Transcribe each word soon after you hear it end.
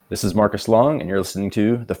This is Marcus Long, and you're listening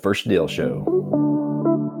to The First Deal Show.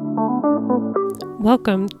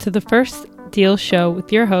 Welcome to The First Deal Show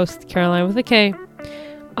with your host, Caroline with a K.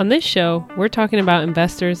 On this show, we're talking about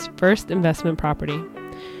investors' first investment property.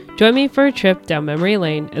 Join me for a trip down memory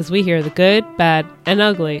lane as we hear the good, bad, and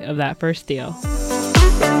ugly of that first deal.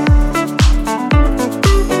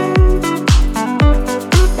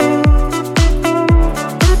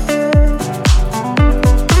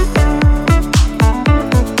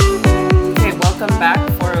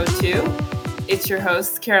 It's your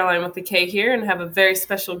host, Caroline with the K here, and have a very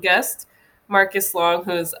special guest, Marcus Long,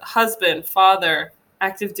 who is husband, father,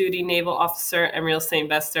 active duty naval officer, and real estate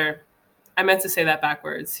investor. I meant to say that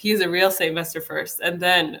backwards. He is a real estate investor first, and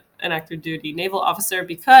then an active duty naval officer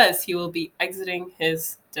because he will be exiting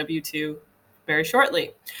his W-2 very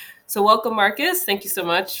shortly. So welcome, Marcus. Thank you so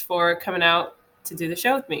much for coming out to do the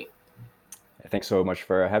show with me. Thanks so much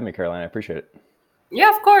for having me, Caroline. I appreciate it. Yeah,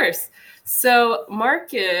 of course. So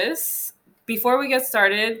Marcus, before we get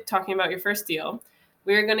started talking about your first deal,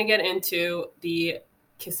 we're going to get into the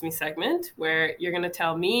Kiss Me segment where you're going to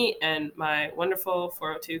tell me and my wonderful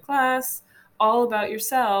 402 class all about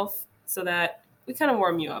yourself so that we kind of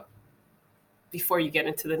warm you up before you get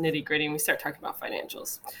into the nitty gritty and we start talking about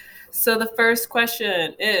financials. So the first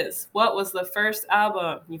question is, what was the first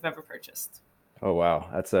album you've ever purchased? Oh, wow.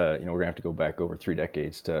 That's we're going to have to go back over 3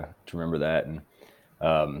 decades to remember that. And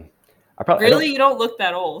you don't look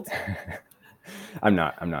that old. I'm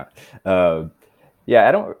not. Yeah,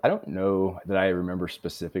 I don't know that I remember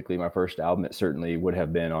specifically my first album. It certainly would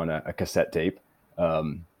have been on a cassette tape.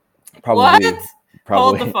 Probably.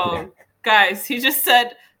 Hold the phone. Yeah. Guys, he just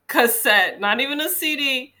said cassette, not even a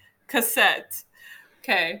CD, cassette.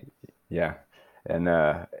 Okay. Yeah. And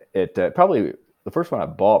it probably, the first one I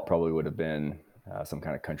bought probably would have been some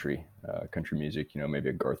kind of country music, maybe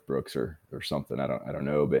a Garth Brooks or something. I don't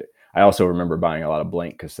know. But I also remember buying a lot of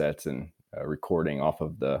blank cassettes and recording off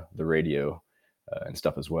of the radio and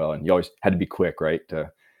stuff as well. And you always had to be quick, right?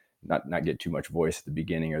 To not get too much voice at the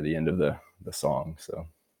beginning or the end of the song. So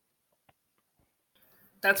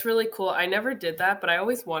that's really cool. I never did that, but I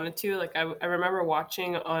always wanted to. Like I remember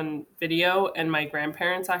watching on video, and my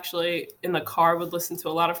grandparents actually in the car would listen to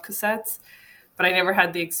a lot of cassettes, but I never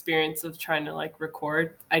had the experience of trying to like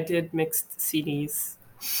record. I did mixed CDs.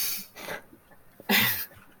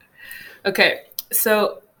 Okay,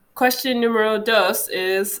 so question numero dos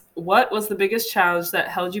is, what was the biggest challenge that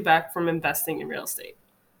held you back from investing in real estate?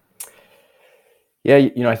 Yeah,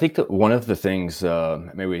 I think that one of the things,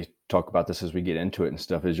 maybe we talk about this as we get into it and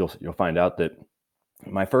stuff, is you'll find out that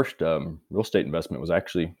my first real estate investment was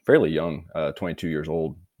actually fairly young, 22 years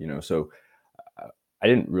old. So I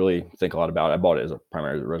didn't really think a lot about it. I bought it as a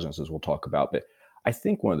primary residence, as we'll talk about. But I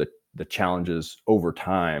think one of the challenges over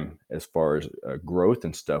time, as far as growth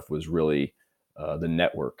and stuff, was really the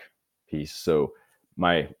network piece. So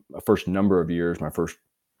my first number of years, my first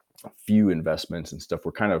few investments and stuff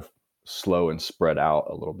were kind of slow and spread out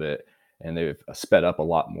a little bit, and they've sped up a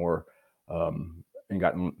lot more and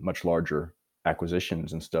gotten much larger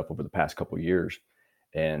acquisitions and stuff over the past couple of years.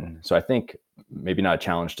 And so I think maybe not a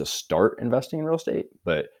challenge to start investing in real estate,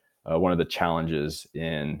 but one of the challenges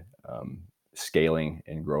in scaling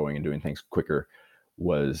and growing and doing things quicker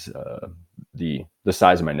was the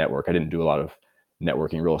size of my network. I didn't do a lot of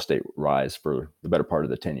networking real estate rise for the better part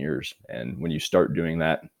of the 10 years. And when you start doing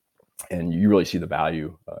that and you really see the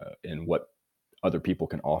value in what other people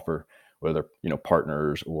can offer, whether,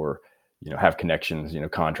 partners or, have connections,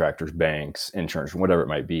 contractors, banks, insurance, whatever it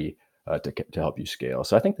might be, to help you scale.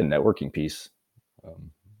 So I think the networking piece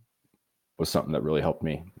was something that really helped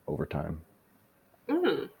me over time.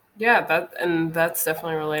 Yeah, that's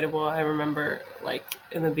definitely relatable. I remember like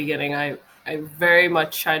in the beginning, I very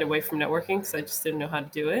much shied away from networking because I just didn't know how to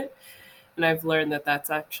do it. And I've learned that that's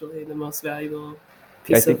actually the most valuable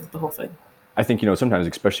piece of the whole thing. I think, sometimes,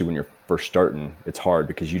 especially when you're first starting, it's hard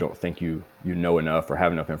because you don't think you know enough or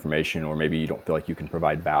have enough information, or maybe you don't feel like you can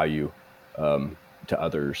provide value to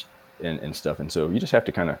others and stuff. And so you just have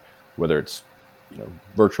to kind of, whether it's,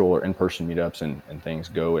 virtual or in-person meetups and things,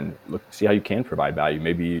 go and see how you can provide value.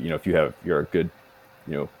 Maybe, if you're a good,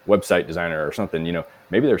 website designer or something,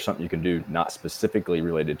 maybe there's something you can do not specifically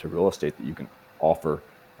related to real estate that you can offer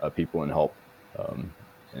people and help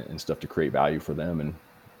and stuff to create value for them. And,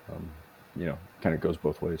 kind of goes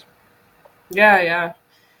both ways. Yeah.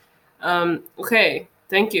 Okay.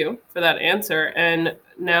 Thank you for that answer. And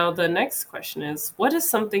now the next question is, what is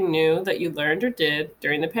something new that you learned or did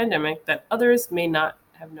during the pandemic that others may not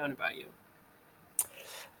have known about you?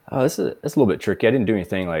 It's a little bit tricky. I didn't do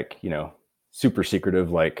anything like, super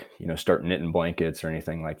secretive, like, start knitting blankets or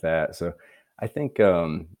anything like that. So I think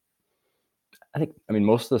I mean,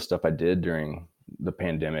 most of the stuff I did during the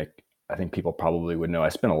pandemic, I think people probably would know. I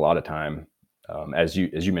spent a lot of time, as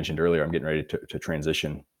you mentioned earlier, I'm getting ready to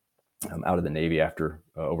transition out of the Navy after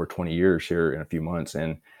over 20 years here in a few months,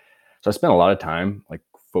 and so I spent a lot of time like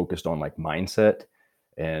focused on like mindset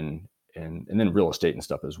and and then real estate and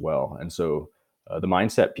stuff as well. And so the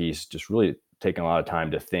mindset piece just really taking a lot of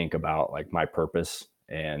time to think about like my purpose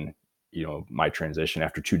and my transition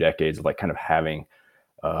after 2 decades of like kind of having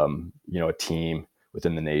a team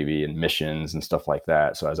within the Navy and missions and stuff like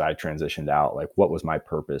that. So as I transitioned out, like what was my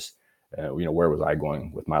purpose? Where was I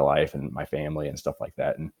going with my life and my family and stuff like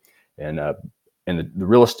that? And uh, and the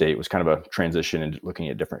real estate was kind of a transition into looking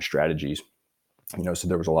at different strategies. So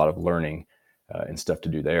there was a lot of learning and stuff to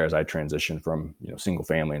do there as I transitioned from single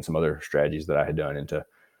family and some other strategies that I had done into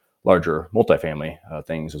larger multifamily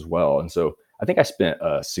things as well. And so I think I spent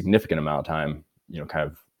a significant amount of time, kind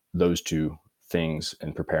of those two things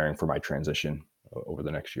and preparing for my transition over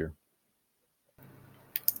the next year.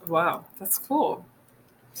 Wow, that's cool.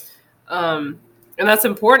 And that's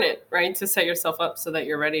important, right? To set yourself up so that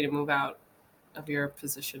you're ready to move out of your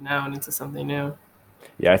position now and into something new.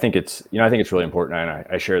 Yeah, I think it's really important, and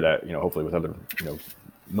I share that hopefully with other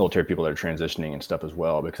military people that are transitioning and stuff as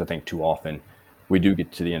well, because I think too often we do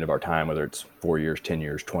get to the end of our time, whether it's 4 years, 10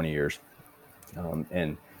 years, 20 years,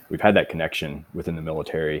 and we've had that connection within the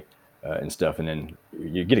military and stuff, and then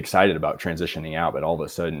you get excited about transitioning out, but all of a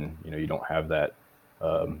sudden you don't have that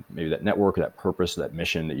maybe that network, that purpose, that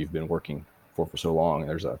mission that you've been working for so long. And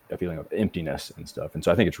there's a feeling of emptiness and stuff, and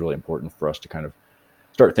so I think it's really important for us to kind of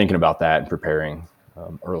start thinking about that and preparing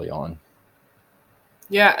early on.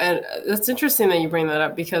 Yeah, and it's interesting that you bring that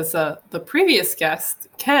up because the previous guest,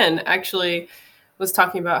 Ken, actually was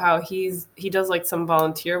talking about how he does like some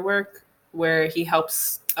volunteer work where he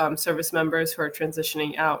helps service members who are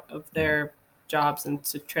transitioning out of their jobs and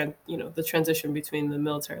to the transition between the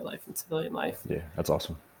military life and civilian life. Yeah, that's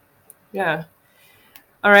awesome. Yeah.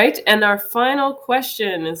 All right, and our final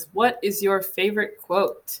question is, what is your favorite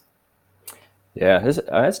quote? Yeah,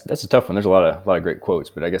 that's a tough one. There's a lot of great quotes,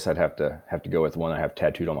 but I guess I'd have to go with one I have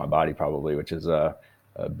tattooed on my body probably, which is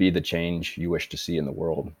 "Be the change you wish to see in the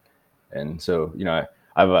world." And so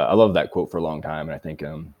I love that quote for a long time, and I think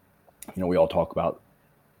we all talk about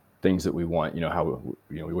things that we want, how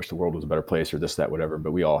we wish the world was a better place or this, that, whatever,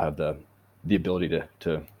 but we all have the ability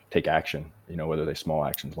to take action, whether they small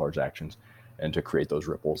actions, large actions, and to create those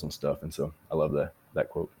ripples and stuff. And so I love that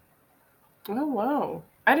quote. Oh, wow.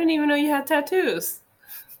 I didn't even know you had tattoos.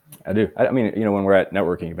 I do. I mean, when we're at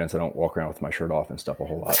networking events, I don't walk around with my shirt off and stuff a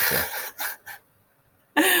whole lot. So.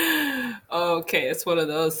 Okay, it's one of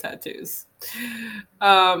those tattoos.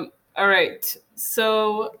 All right.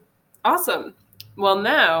 So awesome. Well,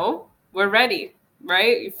 now we're ready,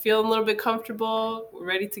 right? You feel a little bit comfortable. We're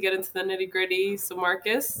ready to get into the nitty gritty. So,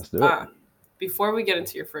 Marcus, Let's do it. before we get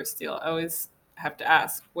into your first deal, I always have to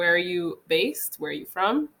ask, where are you based? Where are you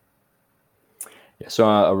from? Yeah,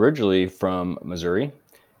 so originally from Missouri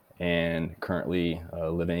and currently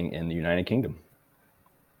living in the United Kingdom.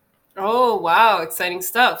 Oh, wow. Exciting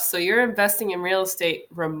stuff. So you're investing in real estate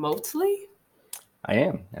remotely? I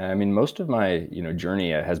am. I mean, most of my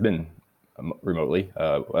journey has been remotely.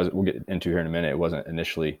 As we'll get into here in a minute, it wasn't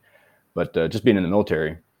initially, but just being in the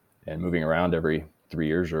military and moving around every 3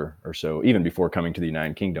 years or so, even before coming to the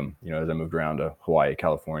United Kingdom, as I moved around to Hawaii,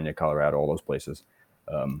 California, Colorado, all those places,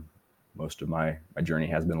 most of my journey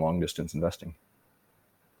has been long distance investing.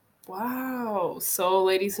 Wow. So,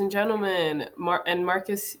 ladies and gentlemen, and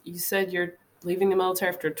Marcus, you said you're leaving the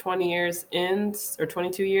military after 20 years or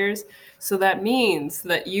 22 years. So that means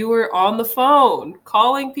that you were on the phone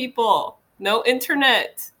calling people, no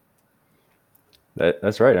internet.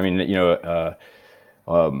 That's right. I mean,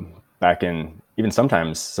 back in even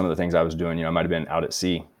sometimes some of the things I was doing, I might have been out at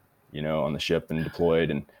sea, on the ship and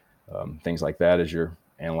deployed and things like that as you're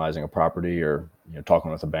analyzing a property or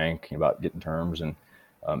talking with a bank about getting terms, and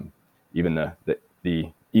even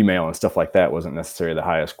the email and stuff like that wasn't necessarily the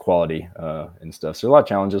highest quality and stuff. So a lot of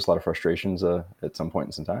challenges, a lot of frustrations at some point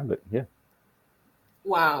in some time, but yeah.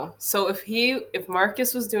 Wow. So if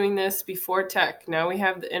Marcus was doing this before tech, now we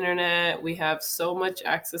have the internet, we have so much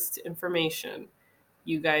access to information.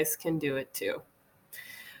 You guys can do it too.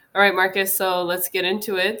 All right, Marcus, so let's get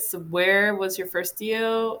into it. So where was your first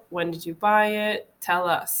deal? When did you buy it? Tell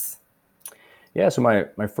us. Yeah, so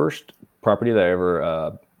my first property that I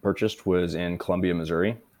ever purchased was in Columbia,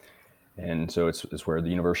 Missouri. And so it's where the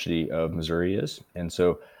University of Missouri is. And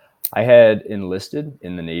so I had enlisted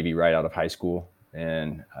in the Navy right out of high school.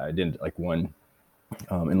 And I did like one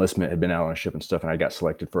enlistment, had been out on a ship and stuff. And I got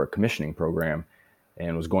selected for a commissioning program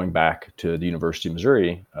and was going back to the University of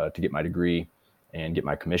Missouri to get my degree and get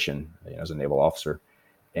my commission, as a naval officer.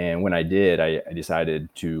 And when I did, I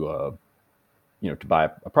decided to buy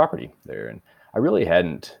a property there. And I really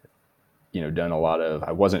hadn't, done a lot of,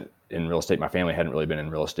 I wasn't in real estate. My family hadn't really been in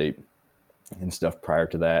real estate and stuff prior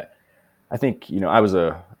to that. I think, I was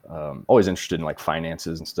always interested in like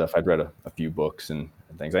finances and stuff. I'd read a few books and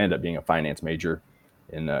things. I ended up being a finance major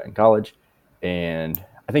in college. And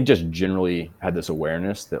I think just generally had this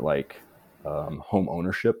awareness that like home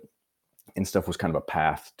ownership and stuff was kind of a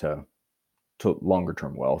path to longer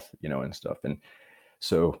term wealth, and stuff. And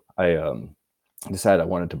so I decided I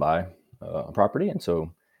wanted to buy a property. And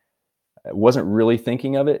so I wasn't really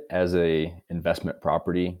thinking of it as a investment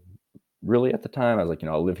property really at the time. I was like,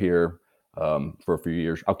 I'll live here for a few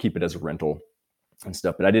years. I'll keep it as a rental and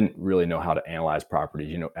stuff. But I didn't really know how to analyze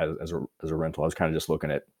properties, as a rental. I was kind of just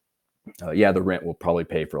looking at, the rent will probably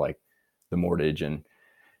pay for like the mortgage and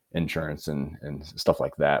insurance and stuff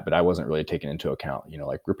like that. But I wasn't really taking into account,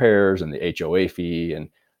 like repairs and the HOA fee and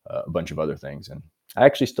a bunch of other things. And I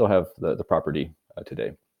actually still have the property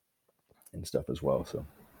today and stuff as well.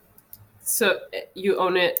 So you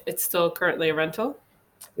own it. It's still currently a rental?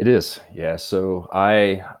 It is. Yeah. So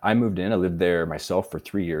I moved in. I lived there myself for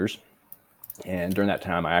 3 years. And during that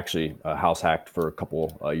time, I actually house hacked for a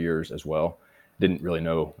couple years as well. Didn't really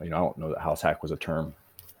know, I don't know that house hack was a term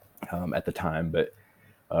at the time, but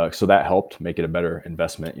so that helped make it a better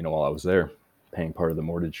investment, while I was there paying part of the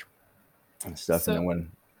mortgage and stuff. So And then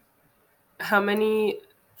when,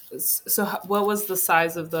 what was the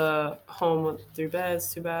size of the home? With 3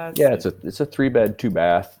 beds, 2 baths? yeah, it's a 3-bed,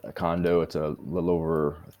 2-bath condo. It's a little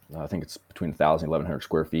over, I think it's between 1,000 and 1,100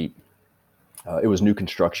 square feet. It was new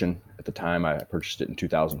construction at the time. I purchased it in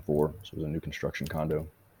 2004. So it was a new construction condo.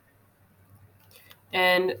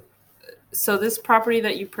 And so this property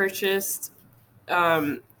that you purchased,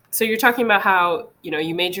 so you're talking about how,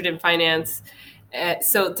 you majored in finance.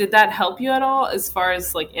 So did that help you at all as far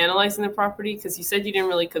as like analyzing the property? Because you said you didn't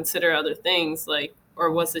really consider other things, like,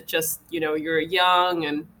 or was it just, you're young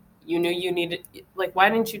and you knew you needed, like, why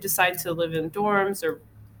didn't you decide to live in dorms or,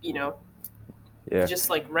 Yeah. just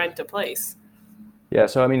like rent a place? Yeah.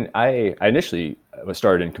 So, I mean, I initially was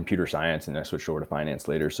started in computer science and I switched over to finance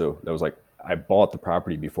later. So that was like, I bought the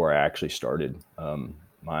property before I actually started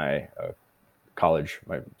my college,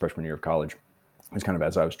 my freshman year of college. It was kind of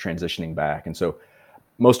as I was transitioning back. And so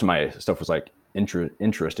most of my stuff was like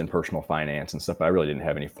interest in personal finance and stuff, but I really didn't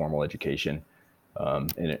have any formal education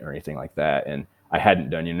in it or anything like that. And I hadn't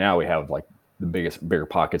done, now we have like the bigger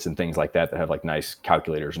pockets and things like that have like nice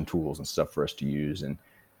calculators and tools and stuff for us to use. And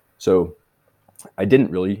so I didn't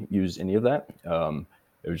really use any of that.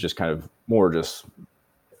 It was just kind of more just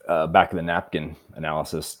back of the napkin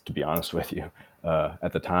analysis, to be honest with you,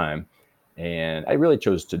 at the time. And I really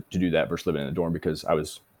chose to do that versus living in a dorm because I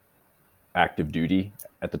was active duty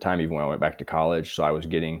at the time, even when I went back to college. So I was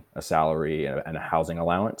getting a salary and a housing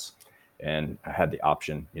allowance, and I had the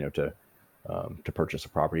option, to purchase a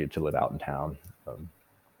property to live out in town.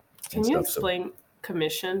 Can you explain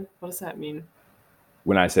commission? What does that mean?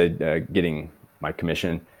 When I said getting my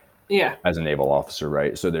commission, yeah, as a naval officer,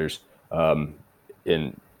 right? So there's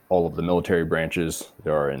in all of the military branches,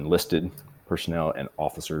 there are enlisted personnel and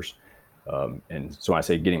officers. And so when I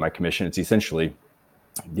say getting my commission, it's essentially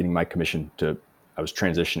getting my commission I was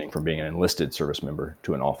transitioning from being an enlisted service member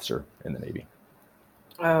to an officer in the Navy.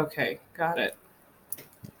 Okay, got it.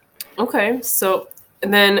 Okay, so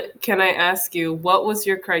and then can I ask you, what was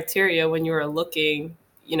your criteria when you were looking,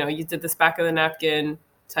 you did this back of the napkin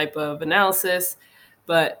type of analysis,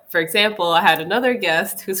 but for example, I had another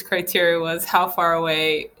guest whose criteria was how far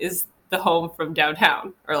away is the home from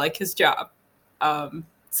downtown or like his job.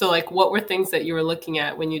 So like what were things that you were looking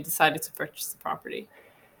at when you decided to purchase the property?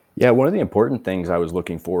 Yeah, one of the important things I was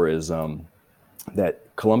looking for is that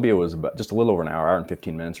Columbia was about just a little over an hour and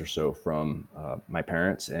 15 minutes or so from my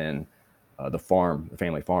parents and the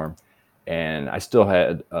family farm. And I still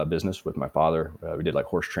had a business with my father. We did like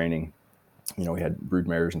horse training. We had brood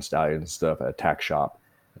mares and stallions and stuff, a tack shop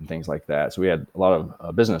and things like that. So we had a lot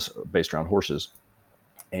of business based around horses.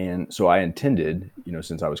 And so I intended,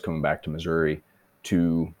 since I was coming back to Missouri,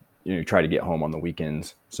 to try to get home on the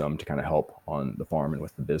weekends some to kind of help on the farm and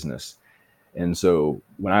with the business. And so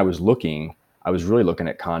when I was looking, I was really looking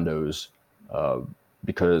at condos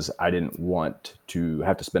because I didn't want to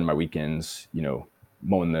have to spend my weekends,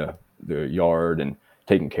 mowing the yard and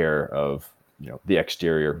taking care of, the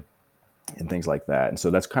exterior and things like that. And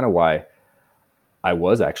so that's kind of why I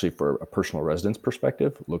was actually, for a personal residence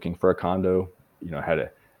perspective, looking for a condo. I had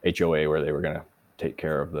a HOA where they were going to take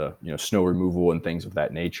care of the, snow removal and things of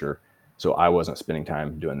that nature. So I wasn't spending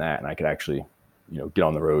time doing that. And I could actually, get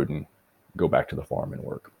on the road and go back to the farm and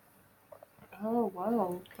work. Oh,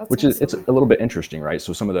 wow. That's Which is, it's awesome. a little bit interesting, right?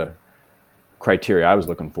 So some of the criteria I was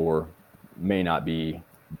looking for may not be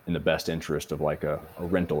in the best interest of like a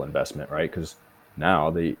rental investment, right? Because now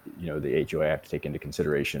the HOA have to take into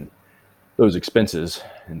consideration those expenses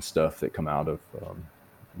and stuff that come out of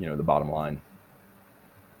the bottom line.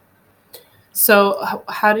 So,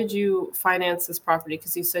 how did you finance this property?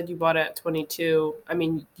 Because you said you bought it at 22. I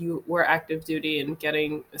mean, you were active duty and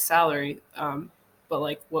getting a salary, but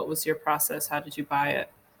like, what was your process? How did you buy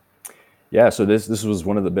it? Yeah, so this was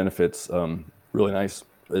one of the benefits. Really nice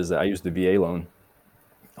is that I used the VA loan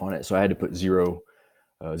on it, so I had to put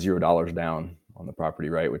 $0 down on the property,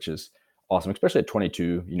 right? Which is awesome, especially at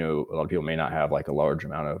 22. A lot of people may not have like a large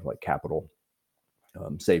amount of like capital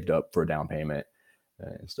saved up for a down payment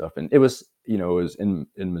and stuff. And it was in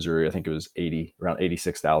Missouri. I think it was around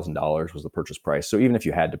 $86,000 was the purchase price. So even if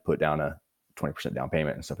you had to put down a 20% down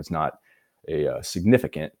payment and stuff, it's not a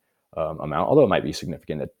significant amount, although it might be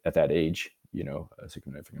significant at that age. A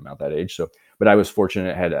significant amount at that age. So, but I was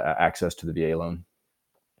fortunate; I had access to the VA loan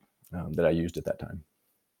that I used at that time.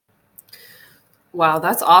 Wow,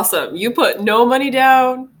 that's awesome. You put no money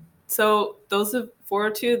down. So, those of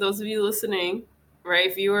you listening, right?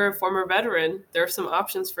 If you were a former veteran, there are some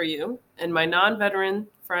options for you. And my non-veteran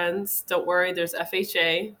friends, don't worry, there's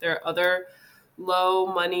FHA. There are other low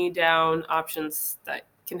money down options that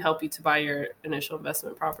can help you to buy your initial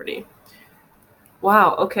investment property.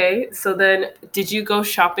 Wow. Okay. So then, did you go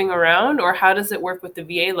shopping around, or how does it work with the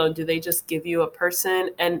VA loan? Do they just give you a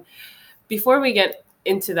person? And before we get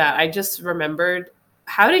into that, I just remembered,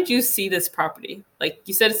 how did you see this property? Like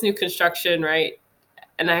you said, it's new construction, right?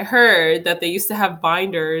 And I heard that they used to have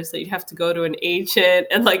binders that you'd have to go to an agent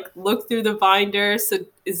and like look through the binders. So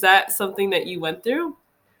is that something that you went through?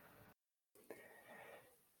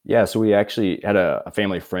 Yeah, so we actually had a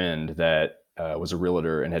family friend that was a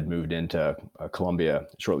realtor and had moved into Columbia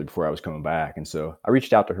shortly before I was coming back, and so I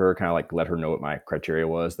reached out to her, kind of like let her know what my criteria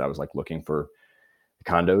was. That I was like looking for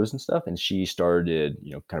condos and stuff, and she started,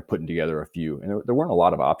 kind of putting together a few. And there weren't a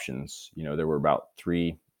lot of options. There were about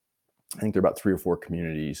three. I think there were about three or four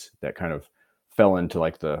communities that kind of fell into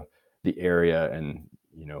like the area and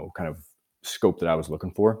kind of scope that I was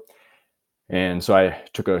looking for. And so I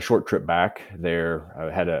took a short trip back there.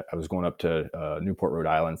 I was going up to Newport, Rhode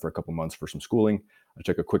Island for a couple months for some schooling. I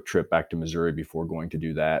took a quick trip back to Missouri before going to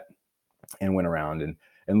do that, and went around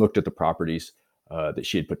and looked at the properties that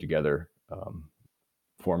she had put together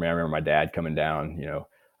for me. I remember my dad coming down,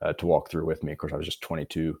 to walk through with me. Of course, I was just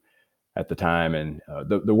 22 at the time, and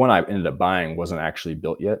the one I ended up buying wasn't actually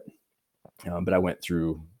built yet, but I went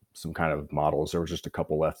through some kind of models. There was just a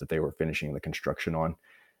couple left that they were finishing the construction on,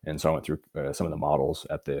 and so I went through some of the models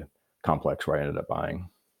at the complex where I ended up buying.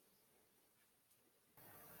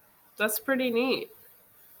 That's pretty neat.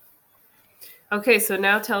 Okay, so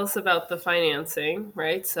now tell us about the financing,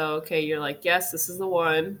 right? So, okay, you're like, yes, this is the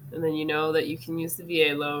one. And then you know that you can use the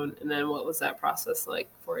VA loan. And then what was that process like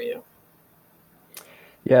for you?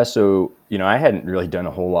 Yeah, so I hadn't really done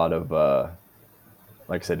a whole lot of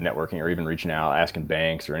like I said, networking or even reaching out, asking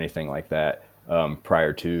banks or anything like that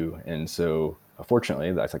prior to. And so,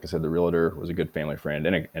 fortunately, that's like I said, the realtor was a good family friend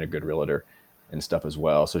and a good realtor and stuff as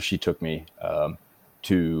well. So she took me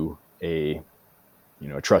to a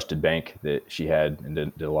trusted bank that she had and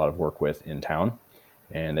did a lot of work with in town,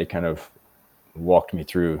 and they kind of walked me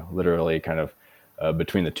through, literally, kind of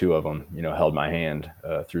between the two of them, held my hand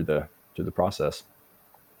through the process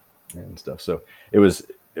and stuff. So it was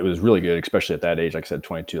really good, especially at that age. Like I said,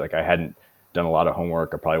 22. Like I hadn't done a lot of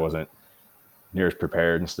homework. I probably wasn't near as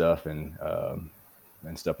prepared and stuff, and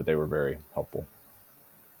stuff. But they were very helpful.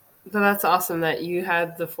 But that's awesome that you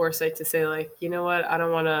had the foresight to say, like, you know what, I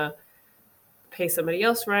don't want to pay somebody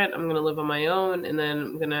else rent. I'm going to live on my own, and then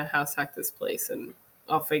I'm going to house hack this place, and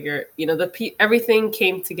I'll figure, everything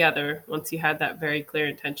came together once you had that very clear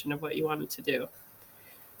intention of what you wanted to do.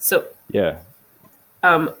 So Yeah.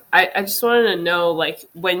 I just wanted to know, like,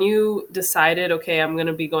 when you decided, okay, I'm going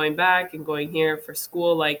to be going back and going here for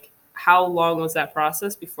school, like, how long was that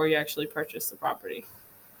process before you actually purchased the property?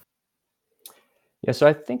 Yeah. So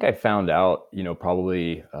I think I found out,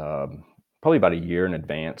 probably about a year in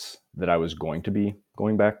advance that I was going to be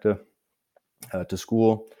going back to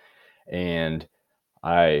school, and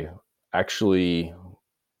I actually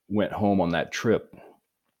went home on that trip.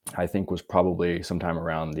 I think was probably sometime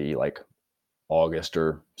around the like August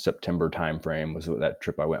or September timeframe was that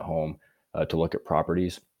trip I went home to look at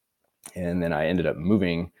properties, and then I ended up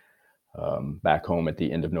moving back home at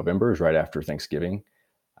the end of November, it was right after Thanksgiving,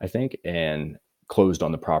 I think, and closed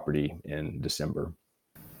on the property in December.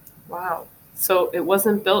 Wow. So it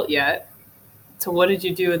wasn't built yet. So what did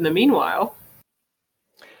you do in the meanwhile?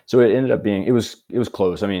 So it ended up being it was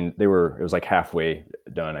close. I mean, it was like halfway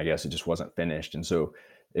done, I guess. It just wasn't finished. And so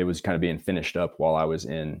it was kind of being finished up while I was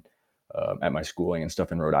in at my schooling and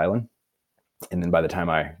stuff in Rhode Island. And then by the time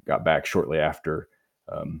I got back shortly after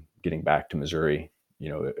getting back to Missouri,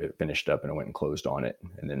 it finished up and I went and closed on it,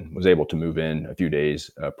 and then was able to move in a few days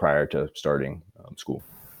prior to starting school.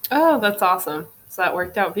 Oh, that's awesome. So that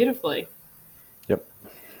worked out beautifully. Yep.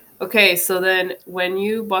 Okay, so then when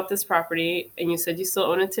you bought this property and you said you still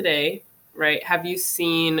own it today, right? Have you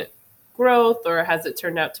seen growth, or has it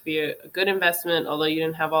turned out to be a good investment, although you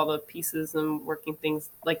didn't have all the pieces and working things,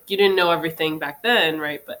 like you didn't know everything back then,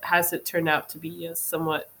 right? But has it turned out to be a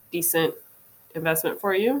somewhat decent investment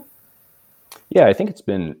for you? Yeah, I think it's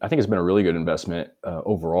been a really good investment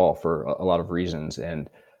overall for a lot of reasons, and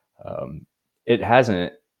um, it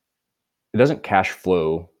hasn't it doesn't cash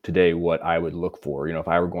flow today what I would look for. If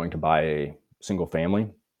I were going to buy a single family,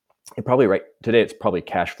 it probably right today it's probably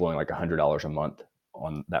cash flowing like $100 a month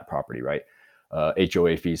on that property, right?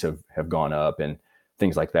 HOA fees have gone up and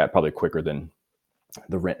things like that, probably quicker than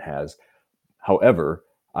the rent has. However,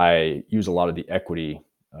 I use a lot of the equity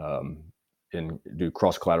and do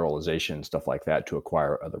cross collateralization stuff like that to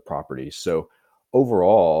acquire other properties. So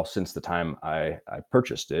overall, since the time I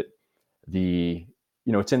purchased it, the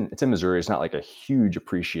it's in Missouri. It's not like a huge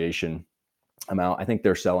appreciation amount. I think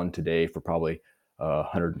they're selling today for probably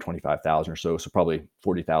 125,000 or so, so probably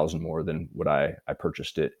 40,000 more than what I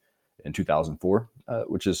purchased it in 2004,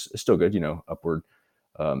 which is still good, upward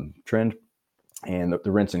trend. And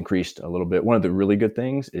the rents increased a little bit. One of the really good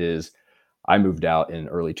things is I moved out in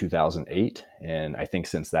early 2008, and I think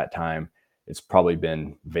since that time, it's probably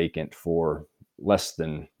been vacant for less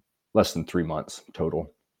than less than 3 months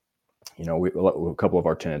total. A couple of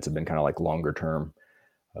our tenants have been kind of like longer term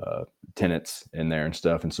uh, tenants in there and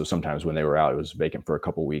stuff, and so sometimes when they were out, it was vacant for a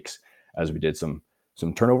couple weeks as we did some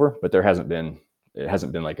turnover. But it hasn't been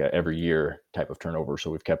like a every year type of turnover,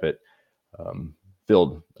 so we've kept it um,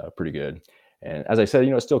 filled pretty good. And as I said,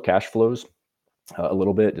 it still cash flows a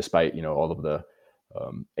little bit, despite all of the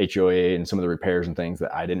HOA and some of the repairs and things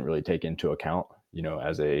that I didn't really take into account,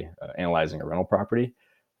 as a analyzing a rental property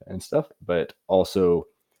and stuff. But also,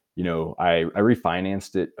 I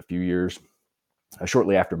refinanced it a few years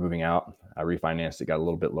shortly after moving out. I refinanced it, got a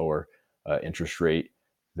little bit lower interest rate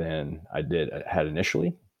than I had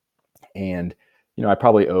initially, and I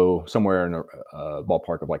probably owe somewhere in a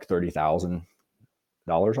ballpark of like $30,000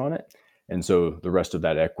 on it. And so the rest of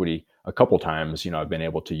that equity, a couple times, I've been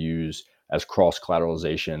able to use as cross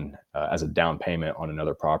collateralization as a down payment on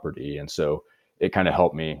another property. And so it kind of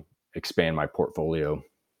helped me expand my portfolio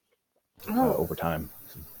Oh, over time.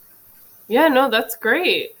 yeah, no, that's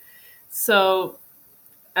great. So,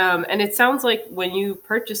 and it sounds like when you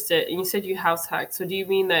purchased it and you said you house hacked, so do you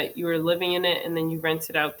mean that you were living in it and then you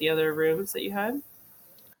rented out the other rooms that you had?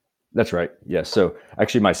 That's right. Yes. So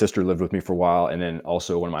actually, my sister lived with me for a while, and then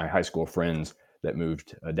also one of my high school friends that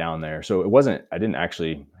moved down there. So it wasn't. I didn't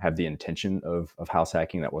actually have the intention of house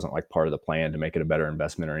hacking. That wasn't like part of the plan to make it a better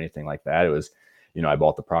investment or anything like that. It was, I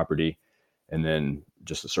bought the property, and then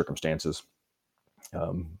just the circumstances,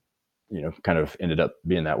 um, kind of ended up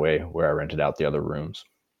being that way where I rented out the other rooms.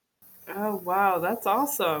 Oh, wow, that's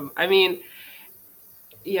awesome. I mean,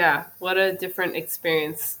 yeah, what a different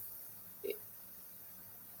experience.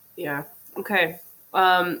 Yeah. Okay.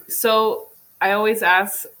 So I always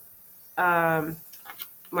ask um,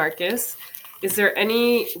 Marcus, is there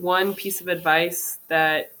any one piece of advice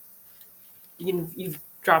that you've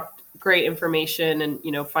dropped great information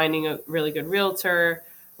and, finding a really good realtor,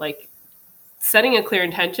 like setting a clear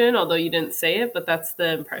intention, although you didn't say it, but that's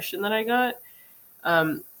the impression that I got.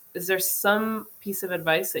 Um, is there some piece of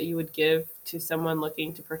advice that you would give to someone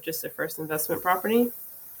looking to purchase their first investment property?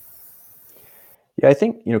 Yeah, I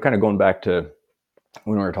think kind of going back to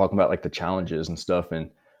when we were talking about like the challenges and stuff,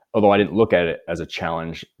 and although I didn't look at it as a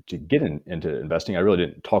challenge to get into investing, I really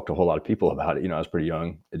didn't talk to a whole lot of people about it. I was pretty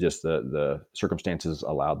young. It just the circumstances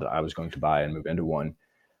allowed that I was going to buy and move into one,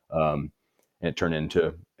 um, and it turned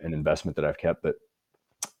into an investment that I've kept. But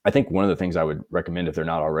I think one of the things I would recommend if they're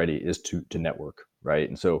not already is to network, right?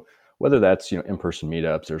 And so whether that's in person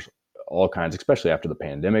meetups, there's all kinds, especially after the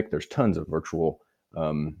pandemic. There's tons of virtual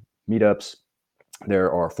meetups.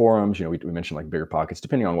 There are forums. We mentioned like bigger pockets,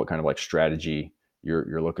 depending on what kind of like strategy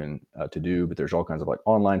you're looking to do. But there's all kinds of like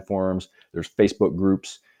online forums. There's Facebook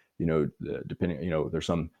groups. Depending, there's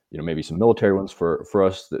some, maybe some military ones for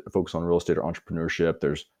us that focus on real estate or entrepreneurship.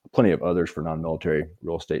 There's plenty of others for non-military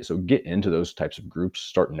real estate. So get into those types of groups,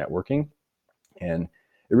 start networking, and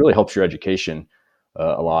it really helps your education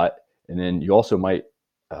a lot. And then you also might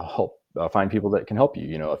help find people that can help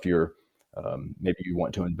you. If you're maybe you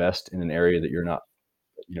want to invest in an area that you're not,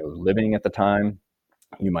 living at the time,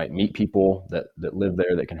 you might meet people that live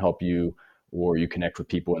there that can help you, or you connect with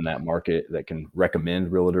people in that market that can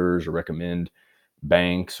recommend realtors or recommend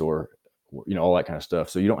banks or all that kind of stuff.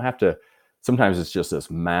 So you don't have to. Sometimes it's just this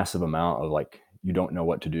massive amount of like you don't know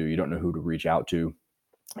what to do, you don't know who to reach out to,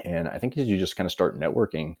 and I think as you just kind of start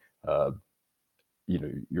networking,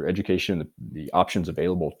 your education, the options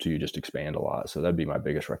available to you just expand a lot. So that'd be my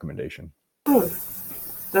biggest recommendation.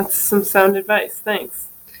 That's some sound advice. Thanks.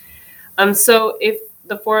 So if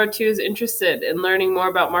the 402 is interested in learning more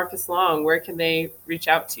about Marcus Long, where can they reach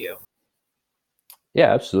out to you?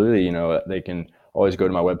 Yeah, absolutely. They can always go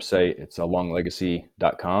to my website. It's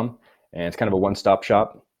longlegacy.com, and it's kind of a one-stop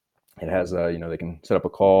shop. It has, they can set up a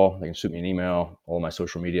call, they can shoot me an email. All my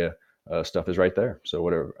social media stuff is right there. So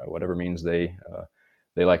whatever means they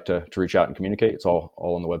like to reach out and communicate, it's all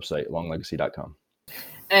on the website, longlegacy.com.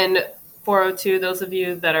 And 402, those of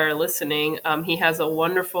you that are listening, he has a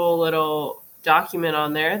wonderful little document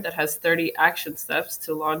on there that has 30 action steps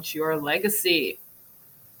to launch your legacy.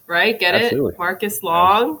 Right? Get Absolutely. it? Marcus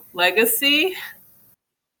Long, Legacy.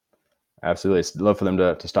 Absolutely. It's love for them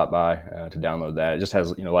to stop by to download that. It just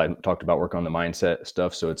has, I talked about working on the mindset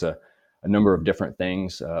stuff. So it's a number of different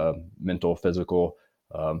things, mental, physical,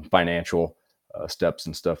 financial steps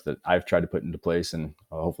and stuff that I've tried to put into place, and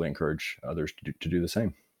hopefully encourage others to do the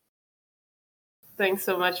same. Thanks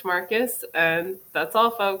so much, Marcus. And that's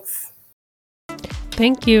all, folks.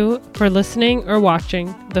 Thank you for listening or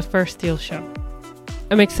watching The First Deal Show.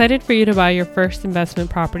 I'm excited for you to buy your first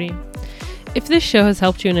investment property. If this show has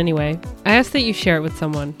helped you in any way, I ask that you share it with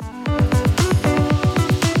someone.